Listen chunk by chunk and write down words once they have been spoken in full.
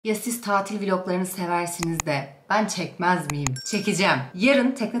Ya siz tatil vloglarını seversiniz de ben çekmez miyim? Çekeceğim.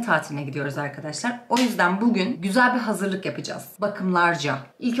 Yarın tekne tatiline gidiyoruz arkadaşlar. O yüzden bugün güzel bir hazırlık yapacağız. Bakımlarca.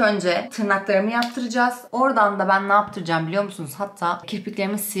 İlk önce tırnaklarımı yaptıracağız. Oradan da ben ne yaptıracağım biliyor musunuz? Hatta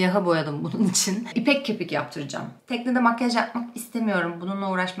kirpiklerimi siyaha boyadım bunun için. İpek kirpik yaptıracağım. Teknede makyaj yapmak istemiyorum.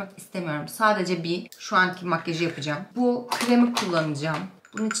 Bununla uğraşmak istemiyorum. Sadece şu anki makyajı yapacağım. Bu kremi kullanacağım.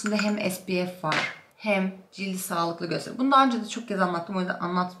 Bunun içinde hem SPF var, hem cildi sağlıklı gösterir. Bunu daha önce de çok kez anlattım, o yüzden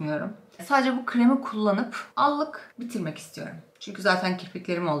anlatmıyorum. Sadece bu kremi kullanıp allık bitirmek istiyorum. Çünkü zaten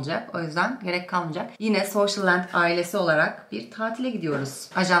kirpiklerim olacak. O yüzden gerek kalmayacak. Yine Socialand ailesi olarak bir tatile gidiyoruz.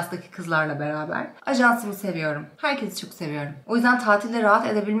 Ajanstaki kızlarla beraber. Ajansımı seviyorum. Herkesi çok seviyorum. O yüzden tatilde rahat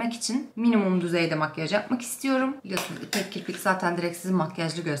edebilmek için minimum düzeyde makyaj yapmak istiyorum. Biliyorsunuz İpek kirpik zaten direkt sizi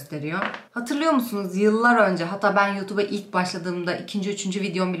makyajlı gösteriyor. Hatırlıyor musunuz? Yıllar önce, hatta ben YouTube'a ilk başladığımda 2. 3.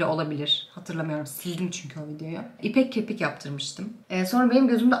 videom bile olabilir. Hatırlamıyorum. Sildim çünkü o videoyu. İpek kirpik yaptırmıştım. Sonra benim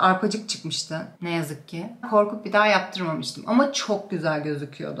gözümde arpacık çıkmıştı. Ne yazık ki. Korkup bir daha yaptırmamıştım. Ama çok güzel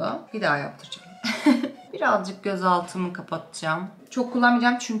gözüküyordu. Bir daha yaptıracağım. Birazcık göz altımı kapatacağım. Çok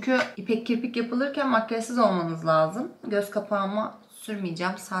kullanmayacağım çünkü ipek kirpik yapılırken makyajsız olmanız lazım. Göz kapağıma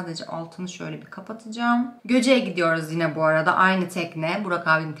sürmeyeceğim. Sadece altını şöyle bir kapatacağım. Göce'ye gidiyoruz yine bu arada. Aynı tekne. Burak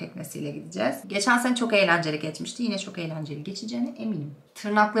abinin teknesiyle gideceğiz. Geçen sene çok eğlenceli geçmişti. Yine çok eğlenceli geçeceğine eminim.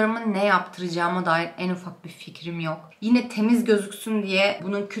 Tırnaklarımı ne yaptıracağıma dair en ufak bir fikrim yok. Yine temiz gözüksün diye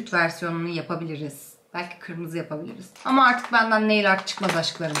bunun küt versiyonunu yapabiliriz. Belki kırmızı yapabiliriz. Ama artık benden nail art çıkmaz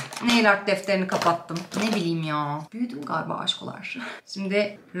aşklarım. Nail art defterini kapattım. Ne bileyim ya. Büyüdüm galiba aşkolar.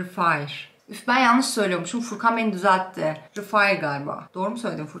 Şimdi Refire. Üf, ben yanlış söylüyormuşum. Furkan beni düzeltti. Refire galiba. Doğru mu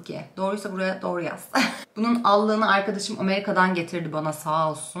söyledim Furkiye? Doğruysa buraya doğru yaz. Bunun allığını arkadaşım Amerika'dan getirdi bana,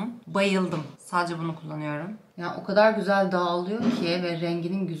 sağ olsun. Bayıldım. Sadece bunu kullanıyorum. Ya o kadar güzel dağılıyor ki ve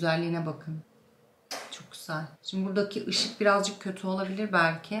renginin güzelliğine bakın. Güzel. Şimdi buradaki ışık birazcık kötü olabilir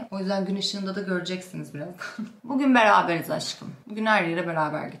belki. O yüzden gün ışığında da göreceksiniz birazdan. Bugün beraberiz aşkım. Bugün her yere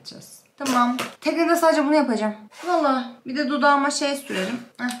beraber gideceğiz. Tamam. Teknede sadece bunu yapacağım. Valla. Bir de dudağıma şey sürerim.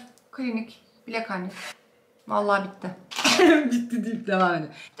 Klinik. Bilek anne. Vallahi bitti. Bitti deyip devam ediyor.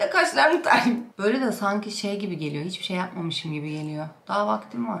 Bir de kaşlarımı tarayayım. Böyle de sanki şey gibi geliyor. Hiçbir şey yapmamışım gibi geliyor. Daha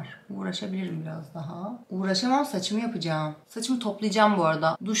vaktim var. Uğraşabilirim biraz daha. Uğraşamam, saçımı yapacağım. Saçımı toplayacağım bu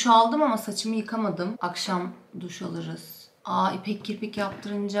arada. Duş aldım ama saçımı yıkamadım. Akşam duş alırız. İpek kirpik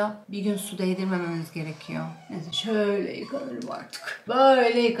yaptırınca bir gün su değdirmememiz gerekiyor. Neyse şöyle yıkanırım artık.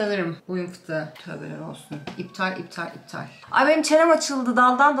 Böyle yıkanırım. Boyun fıtığı. Tövbeler olsun. İptal. Ay benim çenem açıldı.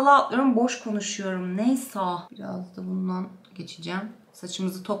 Daldan dala atlıyorum. Boş konuşuyorum. Neyse. Biraz da bundan geçeceğim.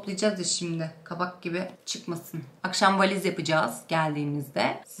 Saçımızı toplayacağız ya şimdi. Kabak gibi çıkmasın. Akşam valiz yapacağız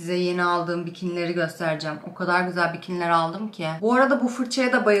geldiğimizde. Size yeni aldığım bikinileri göstereceğim. O kadar güzel bikiniler aldım ki. Bu arada bu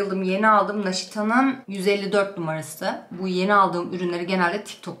fırçaya da bayıldım. Yeni aldım. Naşita'nın 154 numarası. Bu yeni aldığım ürünleri genelde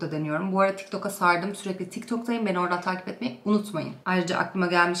TikTok'ta deniyorum. Bu arada TikTok'a sardım. Sürekli TikTok'tayım. Beni oradan takip etmeyi unutmayın. Ayrıca aklıma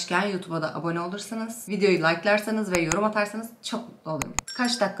gelmişken YouTube'a da abone olursanız, videoyu like'larsanız ve yorum atarsanız çok mutlu olurum.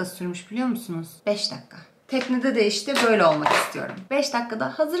 Kaç dakika sürmüş biliyor musunuz? 5 dakika. Teknede de işte böyle olmak istiyorum. 5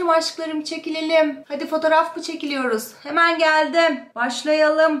 dakikada hazırım aşklarım, çekilelim. Hadi fotoğraf mı çekiliyoruz? Hemen geldim.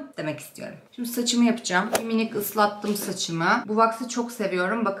 Başlayalım demek istiyorum. Şimdi saçımı yapacağım. Bir minik ıslattım saçımı. Bu wax'ı çok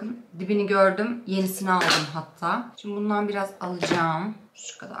seviyorum. Bakın dibini gördüm. Yenisini aldım hatta. Şimdi bundan biraz alacağım.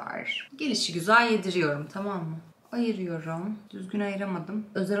 Şu kadar. Gelişi güzel yediriyorum, tamam mı? Ayırıyorum. Düzgün ayıramadım.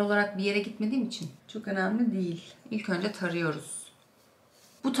 Özel olarak bir yere gitmediğim için çok önemli değil. İlk önce tarıyoruz.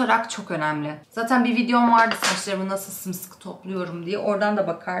 Bu tarak çok önemli. Zaten bir videom vardı saçlarımı nasıl sımsıkı topluyorum diye. Oradan da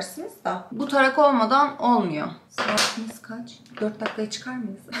bakarsınız da. Bu tarak olmadan olmuyor. Saatimiz kaç? 4 dakikaya çıkar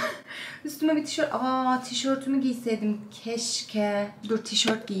mıyız? Üstüme bir tişört. Tişörtümü giyseydim keşke. Dur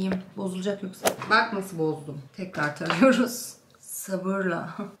tişört giyeyim. Bozulacak yoksa. Bak nasıl bozdum. Tekrar tarıyoruz. Sabırla.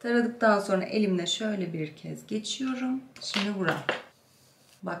 Taradıktan sonra elimle şöyle bir kez geçiyorum. Şimdi buraya.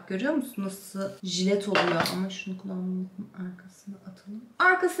 Bak görüyor musun nasıl jilet oluyor, ama şunu kulağımın arkasına atalım.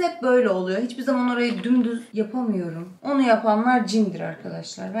 Arkası hep böyle oluyor. Hiçbir zaman orayı dümdüz yapamıyorum. Onu yapanlar cindir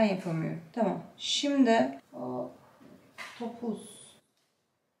arkadaşlar. Ben yapamıyorum. Tamam. Şimdi topuz.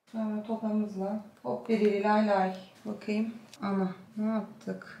 Sonra topamızla hop bir lay. Bakayım. Ana ne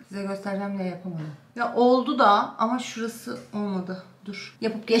yaptık? Size göstereceğim diye yapamadım. Ya oldu da ama şurası olmadı. Dur.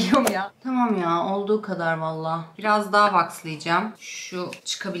 Yapıp geliyorum ya. Tamam ya. Olduğu kadar valla. Biraz daha waxlayacağım. Şu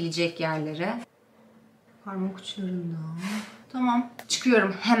çıkabilecek yerlere. Parmak uçlarında. Tamam.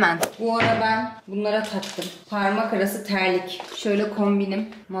 Çıkıyorum hemen. Bu ara ben bunlara taktım. Parmak arası terlik. Şöyle kombinim.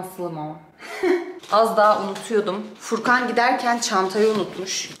 Nasılım ama. Az daha unutuyordum. Furkan giderken çantayı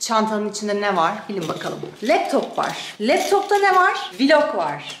unutmuş. Çantanın içinde ne var? Bilin bakalım. Laptop var. Laptopta ne var? Vlog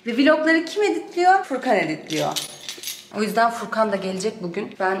var. Ve vlogları kim editliyor? Furkan editliyor. O yüzden Furkan da gelecek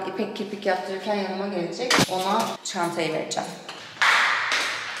bugün. Ben İpek kirpik yaptırırken yanıma gelecek. Ona çantayı vereceğim.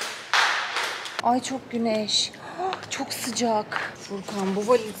 Ay çok güneş. Çok sıcak. Furkan bu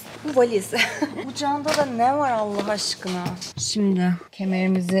valiz. Bu çantada da ne var Allah aşkına? Şimdi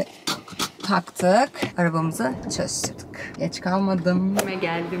kemerimizi taktık. Arabamızı çalıştırdık. Geç kalmadım. Ve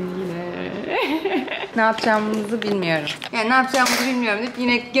geldim yine. Ne yapacağımızı bilmiyorum. Yani ne yapacağımızı bilmiyorum deyip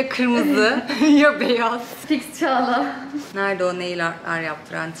yine ya kırmızı ya beyaz. Fix Çağla. Nerede o nail art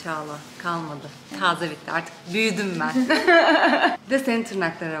yaptıran Çağla? Kalmadı. Taze bitti. Artık büyüdüm ben. Bir de senin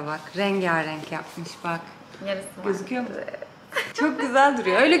tırnaklara bak. Rengarenk yapmış bak. Yarısı var. Gözüküyor mu? Çok güzel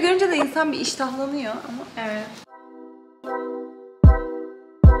duruyor. Öyle görünce de insan bir iştahlanıyor ama. Evet.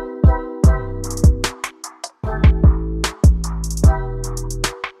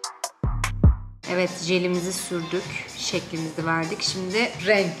 Evet, jelimizi sürdük. Şeklimizi verdik. Şimdi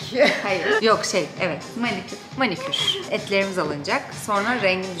renk. Hayır. Yok evet. Manikür. Etlerimiz alınacak. Sonra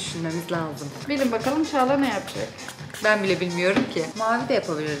rengi düşünmemiz lazım. Bilin bakalım Çağla ne yapacak? Ben bile bilmiyorum ki. Mavi de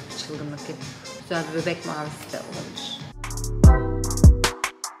yapabiliriz çılgınlık gibi. Güzel bir bebek mavisi de olabilir.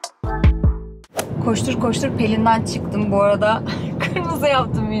 Koştur koştur Pelin'den çıktım. Bu arada kırmızı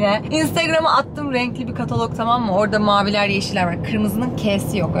yaptım yine. Instagram'a attım renkli bir katalog, tamam mı? Orada maviler, yeşiller var. Kırmızının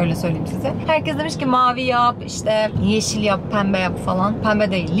K'si yok, öyle söyleyeyim size. Herkes demiş ki mavi yap, işte yeşil yap, pembe yap falan.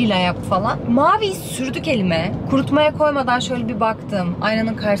 Pembe değil, lila yap falan. Maviyi sürdük elime. Kurutmaya koymadan şöyle bir baktım.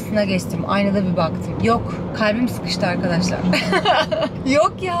 Aynanın karşısına geçtim. Aynada bir baktım. Yok. Kalbim sıkıştı arkadaşlar.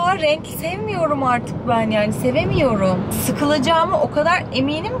 Yok ya, renk sevmiyorum artık ben, yani sevemiyorum. Sıkılacağımı o kadar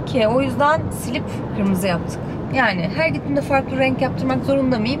eminim ki. O yüzden silip kırmızı yaptık. Yani her gittiğimde farklı renk yaptırmak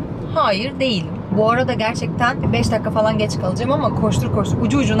zorunda mıyım? Hayır, değilim. Bu arada gerçekten 5 dakika falan geç kalacağım ama koştur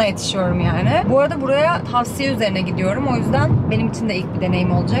ucu ucuna yetişiyorum yani. Bu arada buraya tavsiye üzerine gidiyorum. O yüzden benim için de ilk bir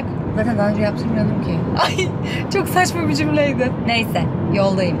deneyim olacak. Zaten daha önce yaptırmıyordum ki. Ay çok saçma bir cümleydi. Neyse,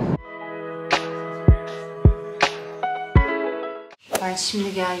 yoldayım. Ben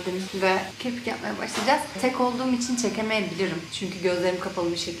şimdi geldim ve kirpik yapmaya başlayacağız. Tek olduğum için çekemeyebilirim. Çünkü gözlerim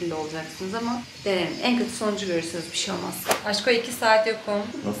kapalı bir şekilde olacaksınız ama denerim. En kötü sonucu görürsünüz, bir şey olmaz. Aşko 2 saat yokum.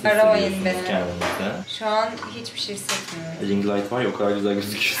 Nasıl Aramayın beni. kendinize? Şu an hiçbir şey hissetmiyorum. Ring light var ya, o kadar güzel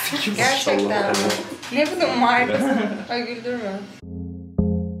gözüküyorsun ki. Gerçekten. Maşallah. Ne bunun markası? Ay güldürme.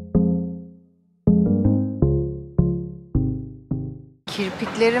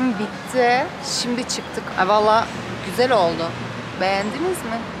 Kirpiklerim bitti. Şimdi çıktık. Ay valla güzel oldu. Beğendiniz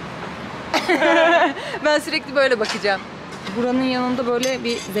mi? Ben sürekli böyle bakacağım. Buranın yanında böyle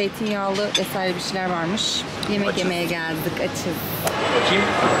bir zeytinyağlı vesaire bir şeyler varmış. Yemek yemeye geldik, açız. Bakayım.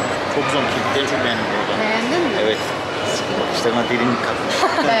 Çok güzel. Kirpikleri çok beğendim bu arada. Beğendin mi? Evet. İşlerine derinlik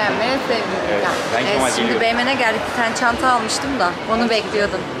katmış. Beğenmeye sevdim. Evet, ben Kemal Şimdi geliyorum. BM'ne geldik, bir tane çanta almıştım da onu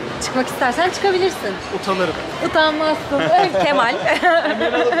bekliyordum. Çıkmak istersen çıkabilirsin. Utanırım. Utanmazsın. Kemal.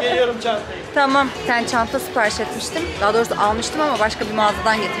 Hemen alıp geliyorum çantayı. Tamam. Bir tane çanta sipariş etmiştim. Daha doğrusu almıştım ama başka bir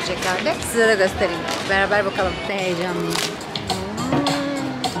mağazadan getireceklerdi. Size de göstereyim. Beraber bakalım. Ne heyecanlıyım.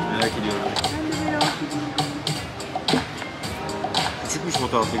 Merak ediyorum. Küçükmüş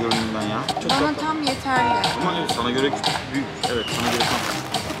fotoğrafta göründüğümden ya. Çok Bana tatlı. tam yeterli. Ama evet, sana göre küçük, büyük. Evet, sana göre tam.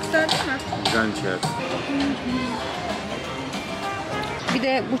 Güzel değil mi? Güzelmiş evet. Bir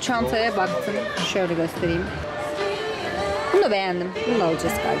de bu çantaya baktım. Şöyle göstereyim. Bunu da beğendim. Bunu da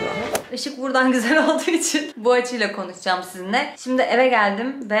alacağız galiba. Işık buradan güzel olduğu için bu açıyla konuşacağım sizinle. Şimdi eve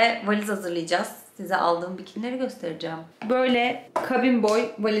geldim ve valiz hazırlayacağız. Size aldığım bikinileri göstereceğim. Böyle kabin boy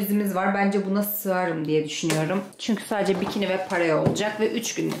valizimiz var. Bence buna sığarım diye düşünüyorum. Çünkü sadece bikini ve paraya olacak ve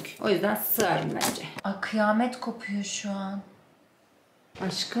 3 günlük. O yüzden sığarım bence. Ay kıyamet kopuyor şu an.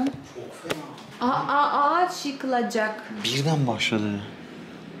 Aşkım. Çok fena. Ağaç yıkılacak. Birden başladı.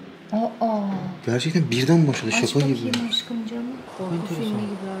 Aa. Gerçekten birden başladı. Aç Şaka gibi. bakayım aşkım canım. Korku filmi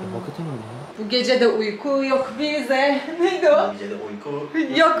gibi. Hakikaten öyle ya. Bu gece de uyku yok bize. Neydi o? Bu gece de uyku.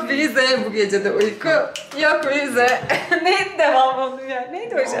 Yok bize bu gece de uyku. Yok bize. Neydi devamı ya?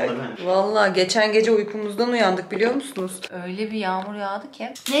 Neydi o şarkı? Vallahi geçen gece uykumuzdan uyandık biliyor musunuz? Öyle bir yağmur yağdı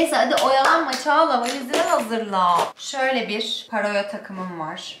ki. Neyse hadi oyalanma Çağla, valizleri hazırla. Şöyle bir paroya takımım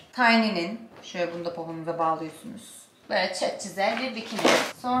var. Tiny'nin. Şöyle bunu da poponuza bağlıyorsunuz. Böyle çok güzel bir bikini.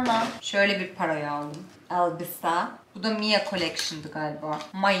 Sonra şöyle bir paroya aldım. Elbisa. Bu da Mia Collection'dı galiba.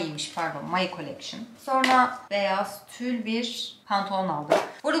 May'ymiş pardon. May Collection. Sonra beyaz tül bir pantolon aldım.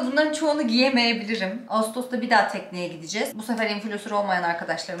 Bu arada bunların çoğunu giyemeyebilirim. Ağustos'ta bir daha tekneye gideceğiz. Bu sefer influencer olmayan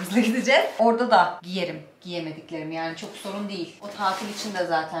arkadaşlarımızla gideceğiz. Orada da giyerim. Giyemediklerim yani çok sorun değil. O tatil için de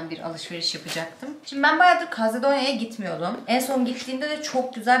zaten bir alışveriş yapacaktım. Şimdi ben bayağıdır Kazedonya'ya gitmiyordum. En son gittiğimde de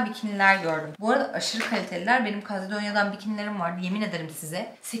çok güzel bikiniler gördüm. Bu arada aşırı kaliteliler. Benim Kazedonya'dan bikinilerim vardı. Yemin ederim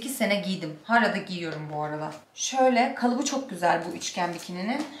size. 8 sene giydim. Hala da giyiyorum bu arada. Şöyle kalıbı çok güzel bu üçgen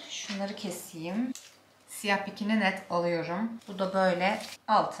bikininin. Şunları keseyim. Siyah bikini net alıyorum. Bu da böyle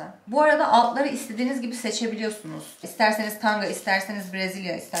altı. Bu arada altları istediğiniz gibi seçebiliyorsunuz. İsterseniz tanga, isterseniz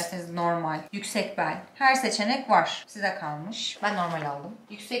Brezilya, isterseniz normal, yüksek bel. Her seçenek var. Size kalmış. Ben normal aldım.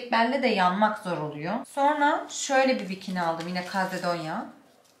 Yüksek belle de yanmak zor oluyor. Sonra şöyle bir bikini aldım. Yine Kazedonya.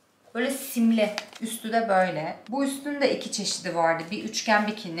 Böyle simli. Üstü de böyle. Bu üstün de 2 çeşidi vardı. Bir üçgen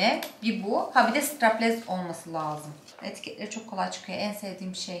bikini, bir bu. Ha bir de strapless olması lazım. Etiketleri çok kolay çıkıyor. En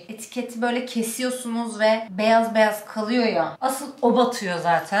sevdiğim şey. Etiketi böyle kesiyorsunuz ve beyaz beyaz kalıyor ya. Asıl o batıyor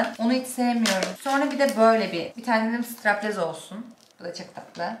zaten. Onu hiç sevmiyorum. Sonra bir de böyle bir tane dedim strapless olsun. Bu da çok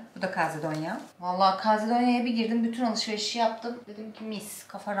tatlı. Bu da Kazedonya. Vallahi Kazedonya'ya bir girdim. Bütün alışverişi yaptım. Dedim ki mis.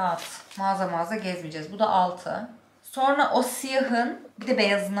 Kafa rahat. Mağaza gezmeyeceğiz. Bu da 6. Sonra o siyahın bir de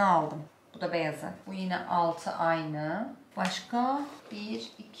beyazını aldım. Bu da beyazı. Bu yine 6 aynı. Başka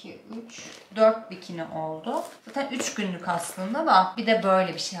 1, 2, 3, 4 bikini oldu. Zaten 3 günlük aslında da bir de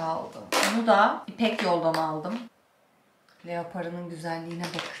böyle bir şey aldım. Bunu da İpek yoldan aldım. Leoparının güzelliğine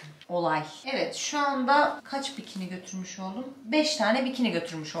bakın. Olay. Evet şu anda kaç bikini götürmüş oldum? 5 tane bikini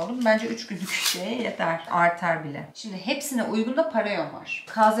götürmüş oldum. Bence 3 günlük şeye yeter. Artar bile. Şimdi hepsine uygun da parayon var.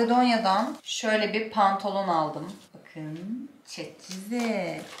 Kazedonya'dan şöyle bir pantolon aldım. Bakın. Çok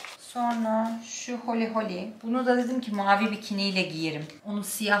güzel. Sonra şu Holly. Bunu da dedim ki mavi bikiniyle giyerim. Onu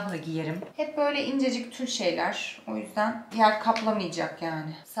siyahla giyerim. Hep böyle incecik tül şeyler. O yüzden yer kaplamayacak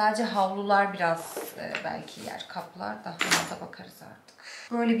yani. Sadece havlular biraz belki yer kaplar da ona da bakarız artık.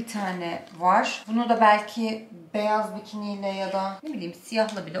 Böyle bir tane var. Bunu da belki beyaz bikiniyle ya da ne bileyim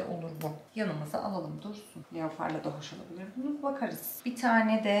siyahla bile olur bu. Yanımıza alalım dursun. Leoparla da hoş olabilir. Bunu bakarız. Bir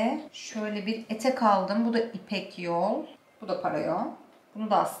tane de şöyle bir etek aldım. Bu da İpek yol. Bu da parayon.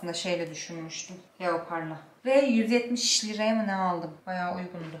 Bunu da aslında şeyle düşünmüştüm. Leoparla. Ve 170 liraya mı ne aldım? Bayağı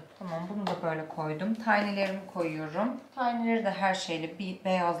uygundu. Tamam bunu da böyle koydum. Tiny'lerimi koyuyorum. Tiny'leri de her şeyle bir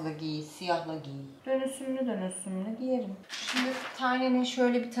beyazla giy, siyahla giy. Dönüsümlü giyerim. Şimdi Tiny'nin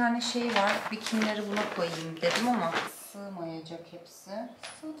şöyle bir tane şeyi var. Bikinileri buna koyayım dedim ama sığmayacak hepsi.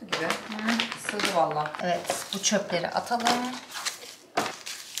 Sığdı gibi. Sığdı valla. Evet bu çöpleri atalım.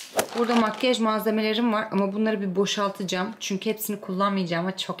 Burada makyaj malzemelerim var ama bunları bir boşaltacağım. Çünkü hepsini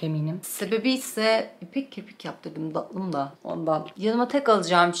kullanmayacağıma çok eminim. Sebebi ise İpek kirpik yaptırdım tatlım da ondan. Yanıma tek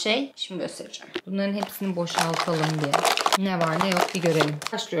alacağım şey şimdi göstereceğim. Bunların hepsini boşaltalım diye. Ne var ne yok bir görelim.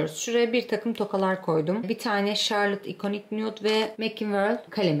 Başlıyoruz. Şuraya bir takım tokalar koydum. Bir tane Charlotte Iconic Nude ve Making World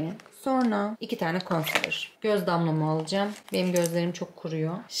kalemi. Sonra 2 tane concealer. Göz damlamı alacağım. Benim gözlerim çok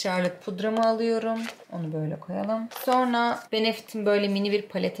kuruyor. Charlotte pudramı alıyorum. Onu böyle koyalım. Sonra Benefit'in böyle mini bir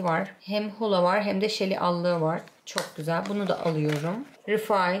paleti var. Hem hula var hem de şeli allığı var. Çok güzel. Bunu da alıyorum.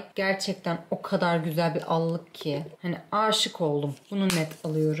 Refi gerçekten o kadar güzel bir allık ki. Hani aşık oldum. Bunu net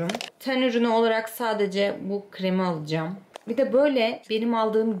alıyorum. Ten ürünü olarak sadece bu kremi alacağım. Bir de böyle benim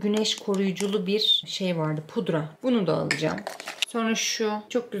aldığım güneş koruyuculu bir şey vardı. Pudra. Bunu da alacağım. Sonra şu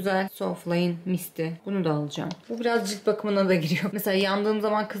çok güzel Softline Mist'i. Bunu da alacağım. Bu biraz cilt bakımına da giriyor. Mesela yandığım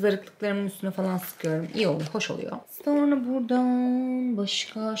zaman kızarıklıklarımın üstüne falan sıkıyorum. İyi oluyor. Hoş oluyor. Sonra buradan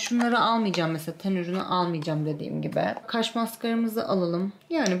başka şunları almayacağım. Mesela ten ürünü almayacağım dediğim gibi. Kaş maskaramızı alalım.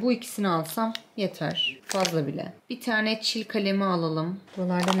 Yani bu ikisini alsam yeter. Fazla bile. Bir tane çil kalemi alalım.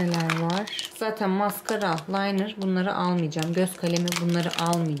 Buralarda neler var? Zaten maskara, liner bunları almayacağım. Göz kalemi bunları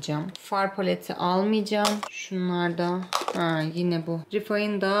almayacağım. Far paleti almayacağım. Şunlar da yine bu.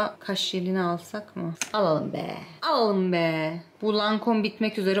 Refine'in da kaş jelini alsak mı? Alalım be. Alalım be. Bu Lancome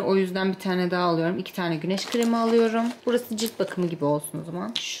bitmek üzere o yüzden bir tane daha alıyorum. 2 tane güneş kremi alıyorum. Burası cilt bakımı gibi olsun o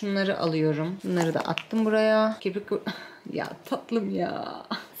zaman. Şunları alıyorum. Bunları da attım buraya. Kirpik... ya tatlım ya.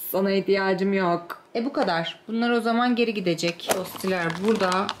 Sana ihtiyacım yok. Bu kadar. Bunlar o zaman geri gidecek. Tostiler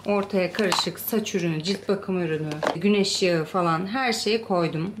burada ortaya karışık saç ürünü, cilt bakım ürünü, güneş yağı falan her şeyi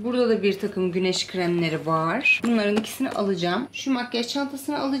koydum. Burada da bir takım güneş kremleri var. Bunların ikisini alacağım. Şu makyaj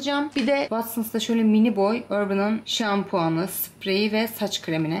çantasını alacağım. Bir de Watsons'ta şöyle mini boy Urban'ın şampuanı, spreyi ve saç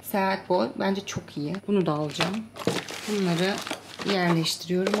kremini. Seyahat boy. Bence çok iyi. Bunu da alacağım. Bunları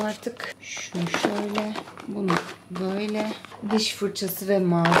yerleştiriyorum artık. Şunu şöyle, bunu böyle. Diş fırçası ve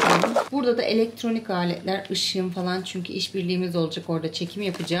macun. Burada da elektronik aletler, ışığım falan çünkü işbirliğimiz olacak orada çekim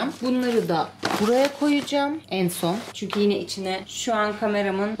yapacağım. Bunları da buraya koyacağım en son. Çünkü yine içine şu an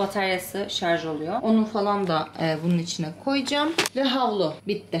kameramın bataryası şarj oluyor. Onu falan da bunun içine koyacağım. Ve havlu.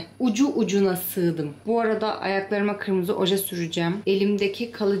 Bitti. Ucu ucuna sığdım. Bu arada ayaklarıma kırmızı oje süreceğim.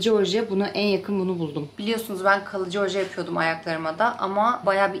 Elimdeki kalıcı oje buna en yakın bunu buldum. Biliyorsunuz ben kalıcı oje yapıyordum ayaklarıma aşamada ama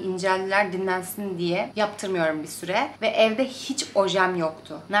bayağı bir inceldiler, dinlensin diye yaptırmıyorum bir süre. Ve evde hiç ojem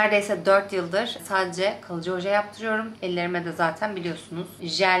yoktu. Neredeyse 4 yıldır sadece kalıcı oje yaptırıyorum. Ellerime de zaten biliyorsunuz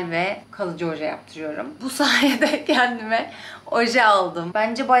jel ve kalıcı oje yaptırıyorum. Bu sayede kendime oje aldım.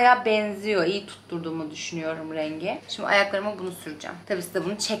 Bence bayağı benziyor. İyi tutturduğumu düşünüyorum rengi. Şimdi ayaklarıma bunu süreceğim. Tabii size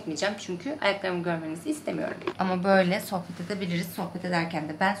bunu çekmeyeceğim çünkü ayaklarımı görmenizi istemiyorum. Ama böyle sohbet edebiliriz. Sohbet ederken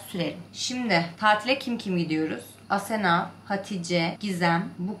de ben sürerim. Şimdi tatile kim gidiyoruz? Asena, Hatice, Gizem,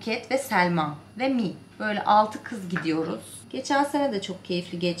 Buket ve Selma ve Mi. Böyle 6 kız gidiyoruz. Geçen sene de çok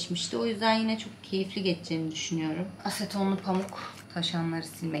keyifli geçmişti. O yüzden yine çok keyifli geçeceğini düşünüyorum. Asetonlu pamuk taşanları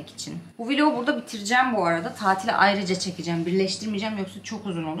silmek için. Bu vlogu burada bitireceğim bu arada. Tatili ayrıca çekeceğim. Birleştirmeyeceğim yoksa çok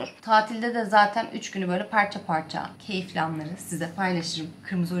uzun olur. Tatilde de zaten 3 günü böyle parça parça keyifli anları size paylaşırım.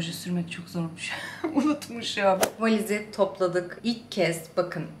 Kırmızı oje sürmek çok zormuş. Unutmuşum. Valizi topladık. İlk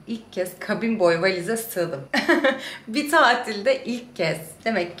kez kabin boyu valize sığdım. Bir tatilde ilk kez.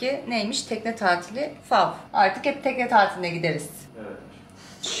 Demek ki neymiş? Tekne tatili fav. Artık hep tekne tatiline gideriz. Evet.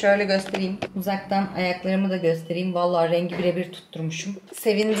 Şöyle göstereyim. Uzaktan ayaklarımı da göstereyim. Vallahi rengi birebir tutturmuşum.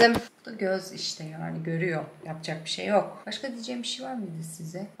 Sevindim. Bu da göz işte yani görüyor. Yapacak bir şey yok. Başka diyeceğim bir şey var mıydı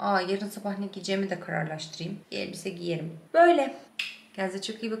size? Yarın sabah ne giyeceğimi de kararlaştırayım. Bir elbise giyerim. Böyle. Kendinize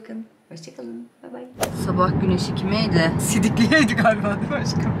çok iyi bakın. Hoşçakalın. Bay bay. Sabah güneşi kimeydi? Sidikliyeydi galiba değil mi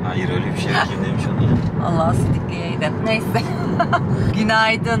aşkım? Hayır öyle bir şey kim demiş onu. Allah sidikliyeydi. Neyse.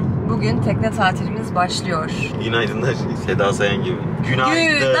 Günaydın. Bugün tekne tatilimiz başlıyor. Günaydınlar Seda Sayan gibi.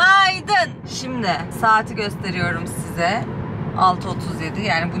 Günaydın. Şimdi saati gösteriyorum size. 6:37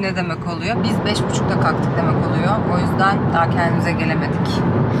 yani bu ne demek oluyor? Biz 5:30'da kalktık demek oluyor. O yüzden daha kendimize gelemedik.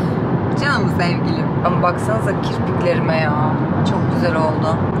 Canım sevgilim. Ama baksanıza kirpiklerime ya. Çok güzel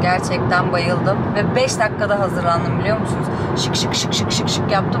oldu. Gerçekten bayıldım. Ve 5 dakikada hazırlandım biliyor musunuz?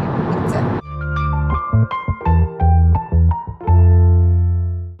 Şık yaptım. Bitti.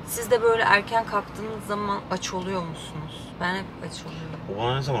 Siz de böyle erken kalktığınız zaman aç oluyor musunuz? Ben hep aç oluyorum. O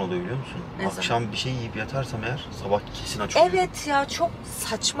bana ne zaman oluyor biliyor musun? Ne Akşam zaman? bir şey yiyip yatarsam eğer sabah kesin aç oluyorum. Evet ya çok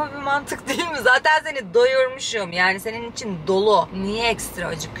saçma bir mantık değil mi? Zaten seni doyurmuşum. Yani senin için dolu. Niye ekstra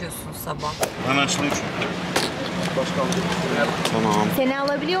acıkıyorsun sabah? Ben açılıyor çünkü. Başka alacak bir şey yok. Tamam. Seni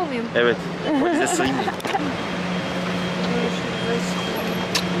alabiliyor muyum? Evet. Bize sayayım mı?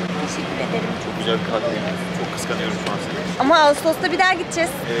 Teşekkür ederim. Çok güzel bir tatil yapıyorsun. Çok kıskanıyorum şu an seni. Ama Ağustos'ta bir daha gideceğiz.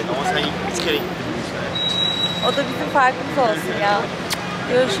 Evet ama sen 3 kere gittin bu sene. O da bizim farkımız olsun ya.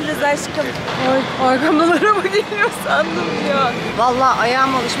 Görüşürüz aşkım. Arkamdalara mı geliyor sandım ya. Vallahi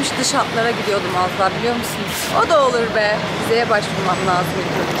ayağım alışmış dış hatlara gidiyordum az daha biliyor musunuz? O da olur be. Vizeye başvurmam lazım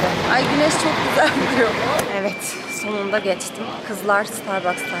ilk önce. Ay güneş çok güzel gidiyor. Evet sonunda geçtim. Kızlar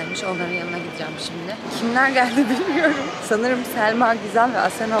Starbucks'taymış. Onların yanına gideceğim şimdi. Kimler geldi bilmiyorum. Sanırım Selma, Gizem ve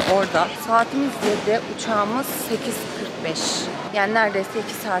Asena orada. Saatimiz 7, uçağımız 8:45. Yani neredeyse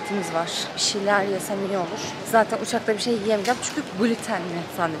 2 saatimiz var. Bir şeyler yesem iyi olur. Zaten uçakta bir şey yiyemeyeceğim çünkü glutenli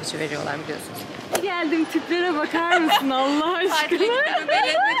sandviç veriyorlar biliyorsunuz. Geldim tiplere bakar mısın Allah aşkına?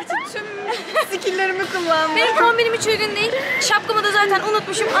 Belirtmek için tüm skilllerimi kullandım. Benim kombinim hiç uygun değil. Şapkamı da zaten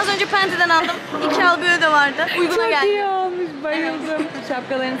unutmuşum. Az önce Pente'den aldım. 2 al bir öde vardı. Uyguna geldi. Çok iyi olmuş. Bayıldım.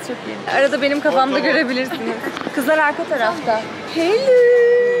 Şapkalarınız çok iyi. Arada benim kafamda görebilirsiniz. Kızlar arka tarafta. Hello.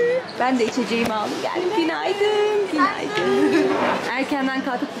 Ben de içeceğimi aldım. Geldim. Günaydın. Günaydın. Erkenden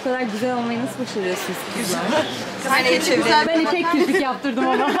kalkıp bu kadar güzel olmayı nasıl başarıyorsunuz kızlar? Kamerayı çevirelim. Ben ipek kirpik yaptırdım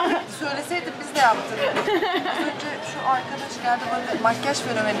ama. Söyleseydim biz de yaptırırdık. Az önce şu arkadaş geldi bana makyaj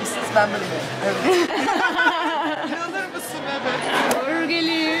fenomeni misiniz? Ben böyle evet. İnanır mısın evet? Doğru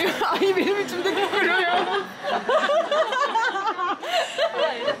geliyor. Ay benim içimde kıpırıyor.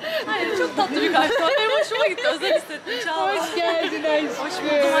 Hayır, çok tatlı bir karşı. Benim hoşuma gitti, özel hissettim. Çağla. Hoş geldin aşkım. Hoş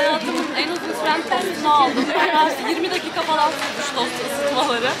buldum. Hayatımın en uzun süren tostunu aldım. Bayağı 20 dakika falan sürmüş tostu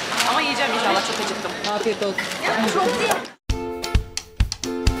ısıtmaları. Ama yiyeceğim inşallah, çok acıktım. Afiyet olsun. Çok değil.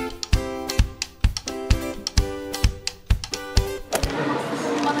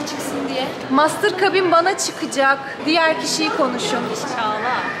 Bana çıksın diye. Master kabin bana çıkacak. Diğer kişiyi konuşun.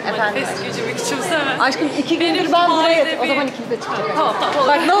 Çağla. Efendim? Manifest gücümü küçümseme. Aşkım 2 gündür Benim ben buraya... manevi- O zaman ikimiz de çıkacak. Tamam olur.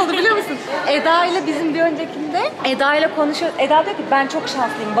 Bak ne oldu biliyor musun? Eda ile bizim bir öncekinde Eda ile konuşuyoruz. Eda diyor ki ben çok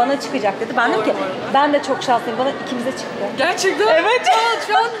şanslıyım bana çıkacak dedi. Ben dedim ki ben de çok şanslıyım bana ikimize çıktı. Gerçekten? Evet.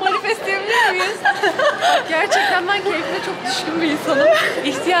 Şu an manifest diyebilir miyiz? Gerçekten ben keyfine çok düşkün bir insanım.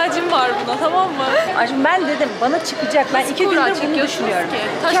 İhtiyacım var buna, tamam mı? Aşkım ben dedim bana çıkacak. Ben 2 gündür bunu düşünüyorum.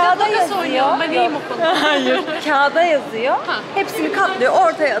 Taşla makas oynuyorum, ben iyiyim o konuda. Hayır. Kağıda yazıyor. Ha. Hepsini katlıyor,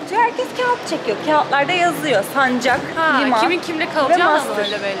 ortaya atıyor. Herkes kağıt çekiyor. Kağıtlarda yazıyor. Sancak, liman. Kimin kimle kalacağı master. mı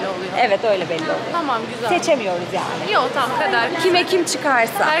öyle belli oluyor? Evet öyle belli oluyor. Tamam, güzel. Seçemiyoruz yani. Yok tamam, kader. Kime kim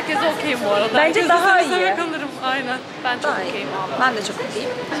çıkarsa. Herkese okeyim bu arada. Bence Herkese daha seve seve iyi. kalırım. Aynen. Ben çok Daha iyi. okeyim abla. Ben de çok okeyim.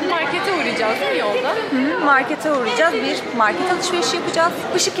 Şimdi markete uğrayacağız değil mi yolda? Hı, markete uğrayacağız. Bir market alışverişi yapacağız.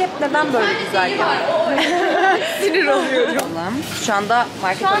 Işık hep neden böyle güzel ya? Sinir oluyorum. Şu anda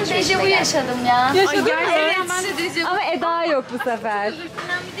market alışverişine geldik. yaşadım ya. Yaşadım. Evet. Ben de diyeceğim. Ama Eda yok bu sefer.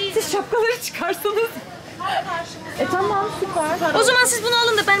 Siz şapkaları çıkarsanız. Tamam süper. O zaman siz bunu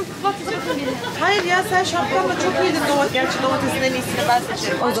alın da ben bakacağım. Hayır ya sen şapkanla çok iyiydin domates. Gerçi domatesin en iyisini ben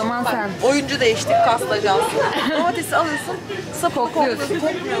seçerim. O zaman sen. Oyuncu değiştik kaslayacağız. Domatesi alıyorsun, sapını kokluyorsun.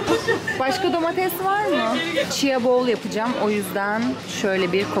 Başka domates var mı? Chia bowl yapacağım. O yüzden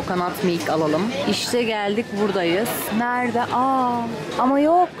şöyle bir kokonat milk alalım. İşte geldik, buradayız. Nerede? Ama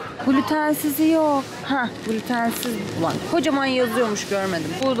yok. Glutensizi yok. Glutensiz. Ulan kocaman yazıyormuş,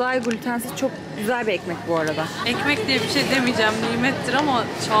 görmedim. Buğday glutensiz, çok güzel bir ekmek bu arada. Ekmek diye bir şey demeyeceğim, nimettir ama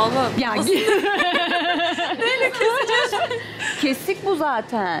Çağla. Ya neyle keseceğiz? Kesik bu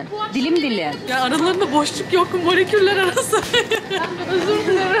zaten. Dilim dilim. Ya aralarında boşluk yok mu? Moleküller arası. Özür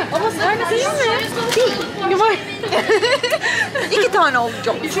dilerim. Ama sen değil mi? Var. 2 tane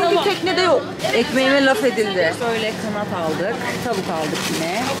olacak. Çünkü teknede yok. Ekmeğime laf edildi. Böyle kanat aldık. Tavuk aldık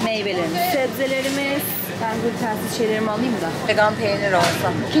yine. Meyvelerimiz, sebzelerimiz. Ben glutensiz şeylerimi alayım da. Vegan peynir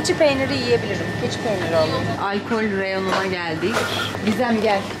olsa. Keçi peyniri yiyebilirim. Keçi peyniri alayım. Alkol reyonuna geldik. Gizem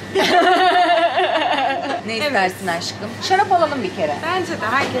gel. Ne istersin aşkım? Şarap alalım bir kere. Bence de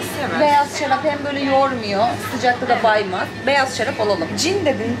herkes sever. Beyaz şarap hem böyle yormuyor, sıcakta da baymaz. Beyaz şarap alalım. Cin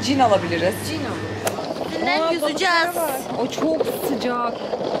dedin, cin alabiliriz. Cin olur. Yüzeceğiz. O çok sıcak.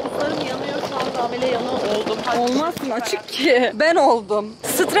 Kızlarım yanıyor şu anda amele yanığı oldum. Olmaz mı? Açık ki. Ben oldum.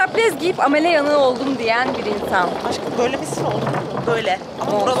 Strapless giyip amele yanığı oldum diyen bir insan. Aşkım böyle misin oldu? Böyle.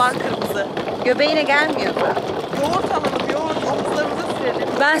 Ama Olsun. buralar kırmızı. Göbeğine gelmiyor da. Yoğurt alalım, yoğurt. Omuzlarımıza sürelim.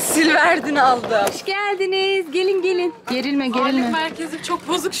 Ben Silverdin aldım. Hoş geldiniz. Gelin gelin. Gerilme Ağırlık gerilme. merkezim çok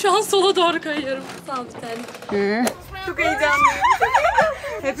bozuk. Şu an sola doğru kayıyorum. Sağ ol bir tane. Çok heyecanlıyım.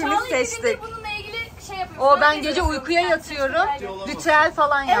 Hepimiz seçtik. Bununla ilgili şey yapıyorum. Ben gece uykuya yatıyorum. Ritüel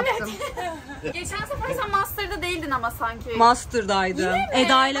falan yaptım. Geçen sefer sen master'da değildin ama sanki. Master'daydım.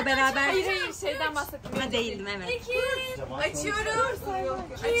 Eda ile beraber. Hayır şeyden bahsettim. Ben değildim, evet. Peki. Açıyorum.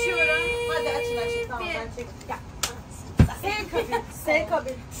 Açıyorum. Hadi açın. Tamam ben çektim. S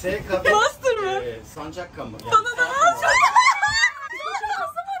kabin. S kabin. Master mı? Sancak kamı.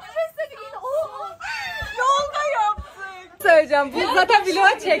 Yolda yaptık. Söyleyeceğim. Bu zaten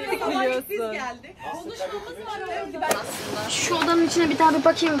vlog çektik biliyorsun. Biz geldik. Şu odanın içine bir daha bir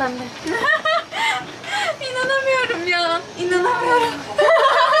bakayım ben de. İnanamıyorum ya. İnanamıyorum.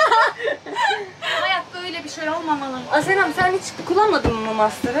 Hayat böyle bir şey olmamalı. Asenem sen hiç kullanmadın mı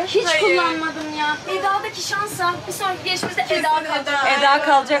Master'ı? Hiç kullanmadım ya. Eda'daki şansa bir sonraki gelişimizde Eda kalacak. Eda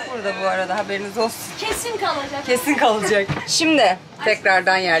kalacak burada bu arada, haberiniz olsun. Kesin kalacak. Kesin kalacak. Şimdi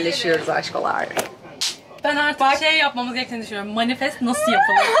tekrardan yerleşiyoruz aşkolar. Ben artık şey yapmamız gerektiğini düşünüyorum. Manifest nasıl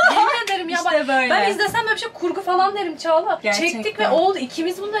yapılır? Yemin ederim ya. İşte böyle. Ben izlesem böyle bir şey kurgu falan derim Çağla. Gerçekten. Çektik ve oldu.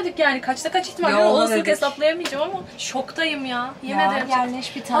 İkimiz bunu dedik yani. Kaçta kaç ihtimal. Ya, Ben onu olasılık dedik. hesaplayamayacağım ama şoktayım ya. Yemin ederim.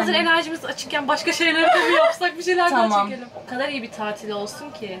 yerleş bir tane. Hazır enerjimiz açıkken başka şeyleri de bir yapsak, bir şeyler daha Tamam. çekelim. O kadar iyi bir tatil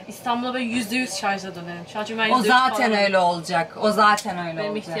olsun ki. İstanbul'a böyle %100 şarjla dönerim. Şu an çünkü ben O %100 zaten falan- öyle olacak. O zaten öyle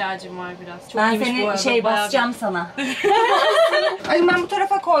Benim olacak. ihtiyacım var biraz. Çok Ben iyiymiş bu seni arada, bayağı basacağım sana. Ay ben bu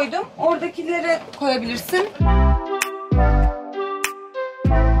tarafa koydum. Oradakileri koyabilirsin.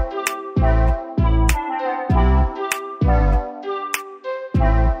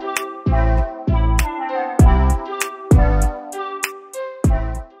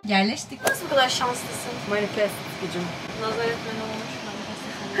 Yerleştik. Nasıl bu kadar şanslısın? Manifest gücüm. Nazar etmen olmuş.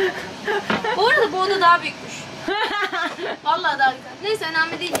 Manifest. Bu arada bu oda daha büyükmüş. Vallahi daha güzel. Neyse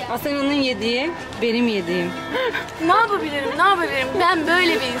önemli değil ya. Asena'nın yediği, benim yediğim. Ne yapabilirim? Ne yapabilirim? Ben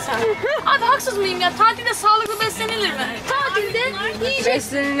böyle bir insanım. Abi haksız mıyım ya? Tatilde sağlıklı beslenilir mi? Tatilde yiyecek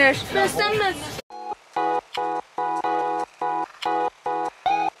Beslenilir. beslenmez.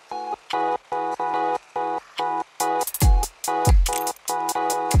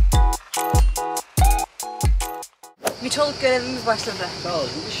 Miçoluk görevimiz başladı. Sağ ol.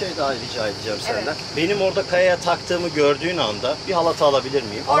 Bir şey daha rica edeceğim senden. Benim orada kayaya taktığımı gördüğün anda bir halata alabilir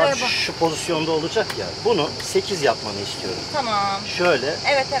miyim? Oraya Ama bak. şu pozisyonda olacak ya. Bunu 8 yapmanı istiyorum. Tamam. Şöyle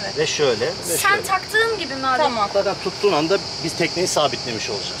Evet evet. ve şöyle ve Sen şöyle. taktığın gibi mi abi? Tamam. Zaten tuttuğun anda biz tekneyi sabitlemiş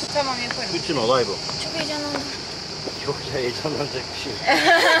olacağız. Tamam yaparım. Bütün olay bu. Çok heyecanlandım. Yok ya, heyecanlanacak bir şey yok.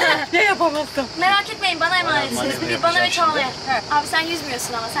 Ne yapamazsın? Merak etmeyin bana emanetsiniz. manevra Bir bana ve yapacağım Çağla'ya. Evet. Abi sen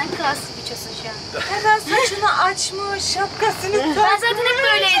yüzmüyorsun ama sen klas biçiyorsun şu an. Hemen saçını açmış, şapkasını Ben zaten hep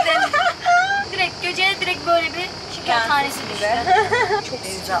böyleydim. Direkt göceğe direkt böyle bir şeker tanesi düştü. Çok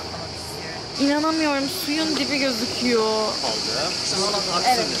denize atlamak istiyorum. İnanamıyorum. Suyun dibi gözüküyor. Aldım.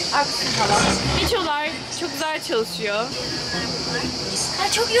 Evet, aksın falan. Miçolar, çok güzel çalışıyor.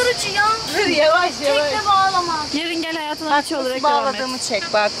 Ya çok yorucu ya. Dur yavaş yavaş. Tekne bağlama. Yarın gel hayatına miç olarak devam et. Bağladığımı çek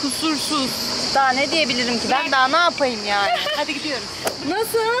bak. Kusursuz. Daha ne diyebilirim ki? Ben daha ne yapayım yani? Hadi gidiyoruz.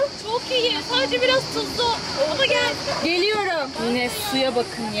 Nasıl? Çok iyi. Sadece biraz tuzlu. Ama gel. Geliyorum. Yine suya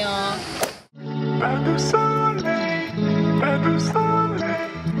bakın ya.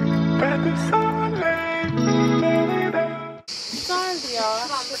 Güzeldi ya.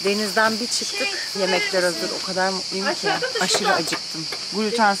 Denizden bir çıktık. Yemekler hazır. O kadar mutluyum ki. Aşırı acıktım.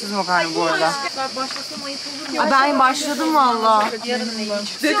 Glutensiz makarna bu arada. Ben başladım valla.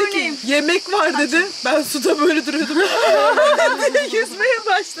 Dedi ki yemek var dedi. Ben suda böyle duruyordum. Yüzmeye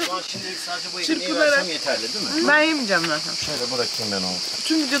başladım. Şimdilik sadece bu ekmeği versem yeterli değil mi? Ben yemeyeceğim zaten. Şöyle bırakayım ben onu.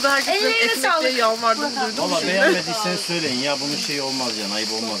 Tüm videoda herkesin ekmekle yalvardım duydum. Valla beğenmediyseniz söyleyin ya bunun şeyi olmaz yani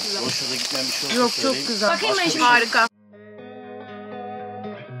ayıp olmaz. Hoşunuza gitmeyen bir şey olsa Yok söyleyin. çok güzel. Bakayım ben şimdi. Harika.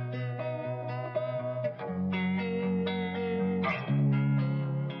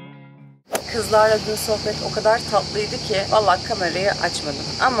 Kızlarla dün sohbet o kadar tatlıydı ki vallahi kamerayı açmadım.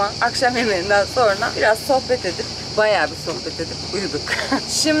 Ama akşam yemeğinden sonra biraz sohbet edip bayağı bir sohbet edip uyuduk.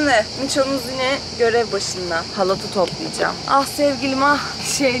 Şimdi miçonuz yine görev başında. Halatı toplayacağım. Ah sevgilim ah.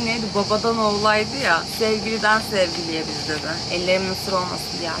 Şey neydi babadan oğlaydı ya. Sevgiliden sevgiliye bizde de. Ellerimin ısır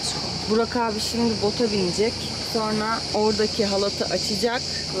olmasın diye aşkım. Burak abi şimdi bota binecek. Sonra oradaki halatı açacak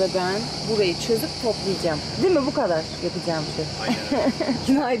ve ben burayı çözüp toplayacağım. Değil mi? Bu kadar yapacağım şey. Aynen.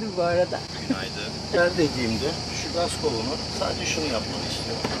 Günaydın bu arada. Günaydın. Her dediğimde şu gaz kolunu sadece şunu yapmanı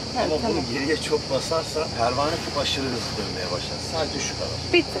istiyorum. Evet, Ama tamam. bunu geriye çok basarsa pervane çok aşırı hızlı dönmeye başlar. Sadece şu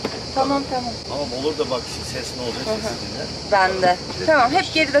kadar. Bitti. Tamam. Ama olur da bak ses ne olacak sesi dinle. Ben de. Tamam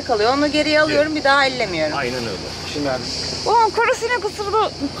hep geride kalıyor. Onu geriye alıyorum bir daha ellemiyorum. Aynen öyle. Şimdi ben Ulan kara sinek ısırdı.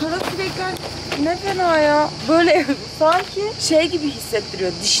 Bu kara sinekler ne fena ya. Böyle sanki şey gibi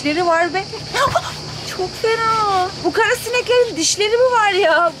hissettiriyor. Dişleri var ve çok fena. Bu kara sineklerin dişleri mi var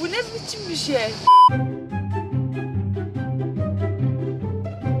ya? Bu ne biçim bir şey?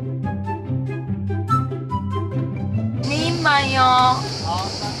 Neyim ben ya?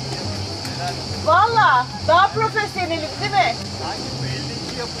 Valla daha profesyonelim değil mi?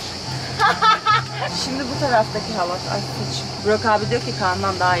 Şimdi bu taraftaki halat. Ay saçım. Burak abi diyor ki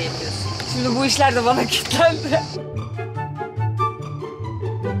Kaan'dan daha iyi yapıyorsun. Şimdi bu işler de bana kilitlendi.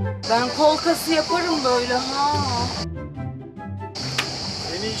 Ben kol kası yaparım böyle ha.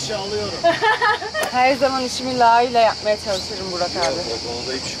 seni işe alıyorum. Her zaman işimi layığıyla yapmaya çalışırım Burak abi. O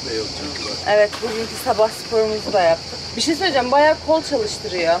konuda hiç şüphe yok canım. Evet bugünkü sabah sporumuzu da yaptık. Bir şey söyleyeceğim bayağı kol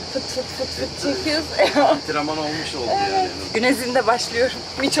çalıştırıyor. Fıt fıt fıt fıt çekiyoruz. Antrenman olmuş oldu yani. Güneşinde başlıyorum.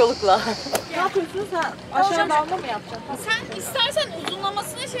 Miçolukla. Ne yapıyorsun sen? Aşağı dalma mı yapacaksın? Sen istersen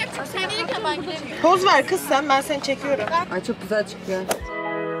uzunlamasını şey yap. Çünkü sen gelirken ben gidemiyorum. Poz ver kız sen ben seni çekiyorum. Ay çok güzel çıkıyor.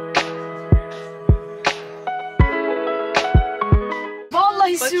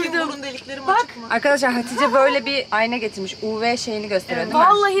 Vallahi Bakayım sürdüm. burun deliklerim açık mı? Arkadaşlar Hatice böyle bir ayna getirmiş. UV şeyini gösteriyor değil mi?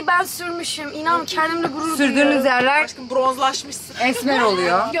 Vallahi ben sürmüşüm. İnan kendimle gurur Sürdüğünüz duyuyorum. yerler Aşkım bronzlaşmışsın. esmer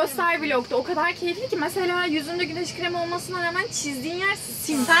oluyor. Göster vlogda o kadar keyifli ki mesela yüzünde güneş kremi olmasına rağmen çizdiğin yer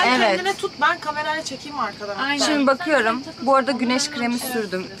sim. Sen Evet. kendine tut ben kamerayla çekeyim arkadan. Aynen. Şimdi bakıyorum. Bu arada güneş kremi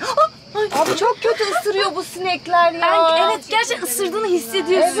sürdüm. Abi çok kötü ısırıyor bu sinekler ya. Evet gerçekten ısırdığını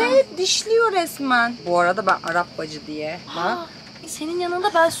hissediyorsun. Evet dişliyor resmen. Bu arada ben Arap bacı diye. Bak. Senin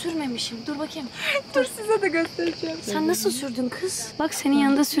yanında ben sürmemişim. Dur bakayım. Dur size de göstereceğim. Sen nasıl sürdün kız? Bak senin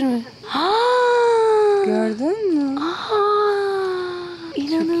yanında sürme. Ha! Gördün mü?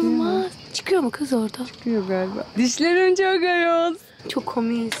 İnanılmaz. Çıkıyor mu kız orada? Çıkıyor galiba. Dişlerim çok ayaz. Çok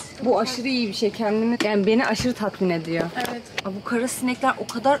komiyiz. Bu aşırı iyi bir şey. Kendimi yani beni aşırı tatmin ediyor. Evet. Aa, bu kara sinekler o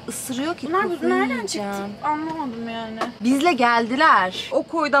kadar ısırıyor ki. Bunlar kafayı nereden yiyeceğim. çıktı? Anlamadım yani. Bizle geldiler. O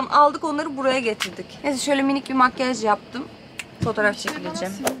koydan aldık onları buraya getirdik. Neyse şöyle minik bir makyaj yaptım. Fotoğraf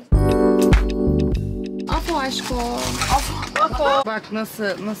çekileceğim. Afo aşko. Bak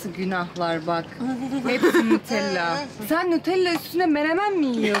nasıl günahlar bak. Hepsi Nutella. Sen Nutella üstüne menemen mi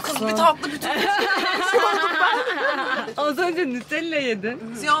yiyorsun? Bir tatlı bütün Az önce Nutella yedin.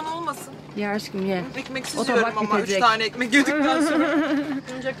 ziyan olmasın. Ye aşkım ye. Ekmeksiz O yiyorum tabak ama 3 bitecek. tane ekmek yedikten sonra.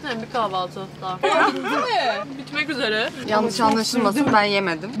 Öncelikle bir kahvaltı daha. Bitmek üzere. Yanlış anlaşılmasın ben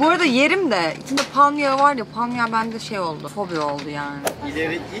yemedim. Bu arada yerim de içinde palm yağı var ya palm yağı bende şey oldu. Fobi oldu yani.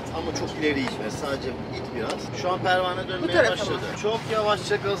 İleri it ama çok ileri itme. Sadece it biraz. Şu an pervane dönmeye tarafa başladı. Çok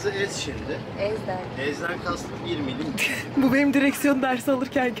yavaşça gazı ez şimdi. Ezder. Ezden kastım 1 milim. Bu benim direksiyon dersi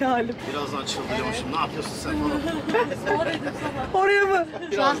alırkenki halim. Birazdan çıldırıyormuşum. Ne yapıyorsun sen falan. Oraya mı?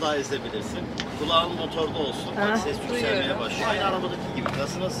 Biraz daha ezebilirsin. Kulağın motorda olsun. Bak ses yükselmeye başlıyor. Aynı arabadaki gibi.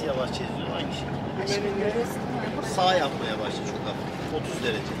 Gazı nasıl yavaşça eziyorsun? Aynı şey. Sağ yapmaya başla çok hafif. 30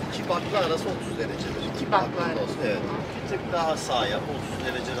 derece. İki bakla arası 30 derecedir. İki bakla arası. Evet. Bir tık daha sağa yap. 30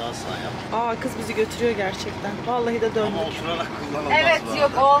 derece daha sağa yap. Aa kız bizi götürüyor gerçekten. Vallahi de Ama döndük. oturarak kullanılmaz. Evet bu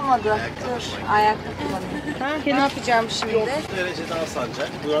yok arada. olmadı. Ayakta Dur kullanın. ayakta kullanayım. Ne yapacağım Bir şimdi? 30 derece daha sancak.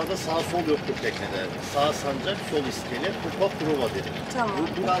 Burada sağ sol yoktur teknede. Sağ sancak, sol iskele, kupa prova derim. Tamam.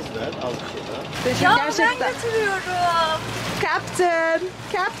 Bu biraz ver, az bir şey daha. Ya gerçekten. Ben götürüyorum. Captain.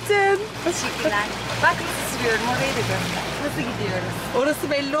 Captain. Teşekkürler. Bak nasıl sürüyorum orayı da göster. Nasıl gidiyoruz?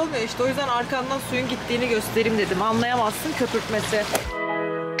 Orası belli olmuyor işte. O yüzden arkandan suyun gittiğini göstereyim dedim. Anlayamazsın köpürtmesi.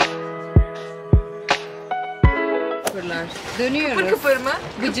 Kıpırlar. Dönüyoruz. Kıpır mı?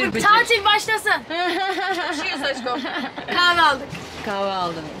 Bıcır bıcır. Tatil başlasın. Cheers aşkım. Kahve aldık. Kahve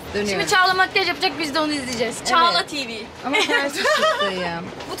aldım. Dönüyoruz. Şimdi Çağla makyaj yapacak, biz de onu izleyeceğiz. Çağla TV. Ama ters ışıktayım.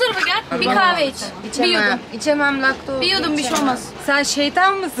 Bu tarafa gel, bir kahve iç. Bir yudum. İçemem. İçemem laktoz. Bir yudum bir şey olmaz. Sen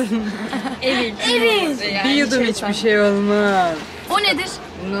şeytan mısın? Evet. Bir yudum hiçbir şey olmaz. O nedir?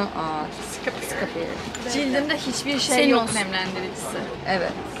 Bunu sıkı Cildimde hiçbir şey Senin yok. olsun nemlendiricisi.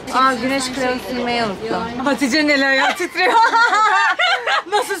 Evet. Güneş kremi sürmeyi unuttum. Hatice neler ya titriyor.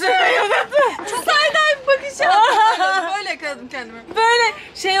 Nasıl sürmeyi unuttum? Çok saydam bakış Böyle yakaladım kendimi. Böyle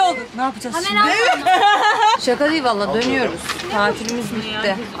şey oldu. Ne yapacağız Hemen şimdi? Şaka değil valla dönüyoruz. Tatilimiz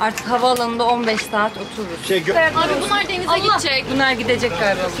bitti. Artık havaalanında 15 saat otururuz. Abi bunlar denize gidecek. Bunlar gidecek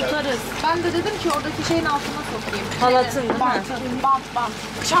galiba. Tutarız. Ben de dedim ki oradaki şeyin altına sokayım. Halatın değil mi? Bant.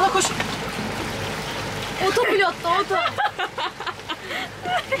 Çağla koş. Otopilotta oto.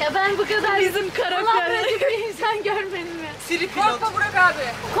 Ya ben bu kadar Bizim Allah böyle bir insan görmedim ya. Korkma Burak abi.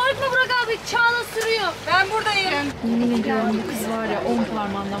 Korkma Burak abi, Çağla sürüyor. Ben buradayım. Yemin ediyorum bu kız var ya 10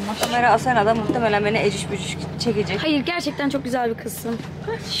 parmağından başlıyor. Kamera Asena'da muhtemelen beni ecüş bücüş çekecek. Hayır, gerçekten çok güzel bir kızsın.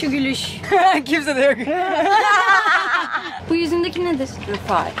 Şu gülüş. Kimse de yok. Bu yüzündeki nedir?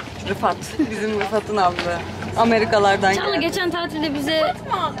 Rıfat. Bizim Rıfat'ın ablı. Amerikalardan Çağla geldi. geçen tatilde bize...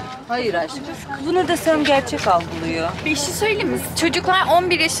 Hayır aşkım. Bunu desem gerçek algılıyor. Bir şey söyleyeyim mi? Çocuklar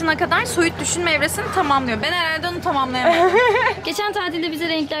 11 yaşına kadar soyut düşünme evresini tamamlıyor. Ben herhalde onu tamamlayamadım. Geçen tatilde bize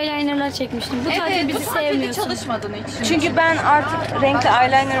renkli eyelinerlar çekmiştin. Bu tatil bizi bu tatilde sevmiyorsun. çalışmadın hiç. Çünkü ben artık renkli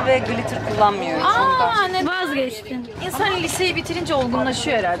eyeliner ve glitter kullanmıyorum. Aa, ne Vazgeçtin. İnsan liseyi bitirince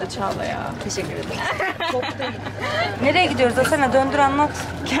olgunlaşıyor herhalde Çağla ya. Teşekkür ederim. Nereye gidiyoruz Asena? Döndür anlat.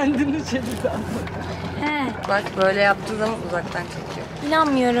 Kendini çevirdi anlat. He, Bak böyle yaptığı zaman uzaktan çekiyor.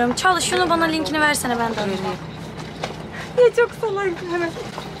 inanmıyorum. Çağla şunu bana linkini versene, ben de alayım. Ya çok salak.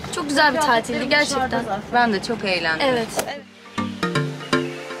 Çok güzel bir tatildi gerçekten. Ben de çok eğlendim. Evet.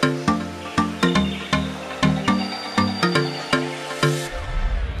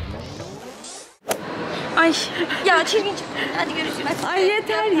 Ay ya çirkin. Hadi görüşürüz. Ay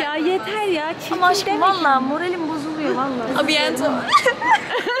yeter ya, yeter ya. Ama aşkım valla moralim bozuluyor valla. Abiyento.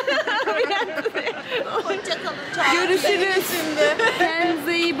 Görüşürüz.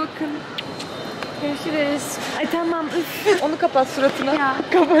 Kendinize iyi bakın. Görüşürüz. Ay tamam, üf. Onu kapat suratına. Ya.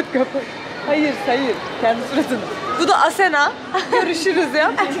 Kapat. Hayır. Kendi suratını. Bu da Asena. Görüşürüz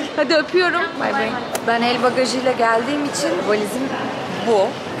ya. Hadi öpüyorum. Bay bay. Ben el bagajıyla geldiğim için valizim bu.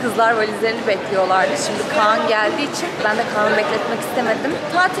 Kızlar valizlerini bekliyorlardı. Şimdi Kaan geldiği için ben de Kaan'ı bekletmek istemedim.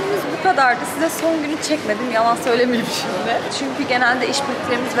 Tatilimiz bu kadardı. Size son günü çekmedim. Yalan söylemeyeyim şimdi. Çünkü genelde iş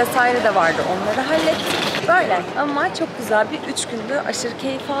birliklerimiz vesaire de vardı. Onları hallettik. Böyle. Ama çok güzel bir 3 gündü. Aşırı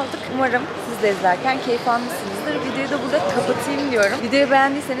keyif aldık. Umarım siz de izlerken keyif almışsınızdır. Videoyu da burada kapatayım diyorum. Videoyu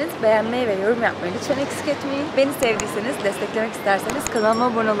beğendiyseniz beğenmeyi ve yorum yapmayı lütfen eksik etmeyin. Beni sevdiyseniz, desteklemek isterseniz kanalıma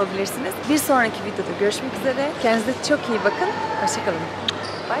abone olabilirsiniz. Bir sonraki videoda görüşmek üzere. Kendinize çok iyi bakın. Hoşçakalın.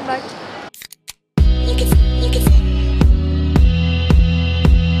 Bye bye.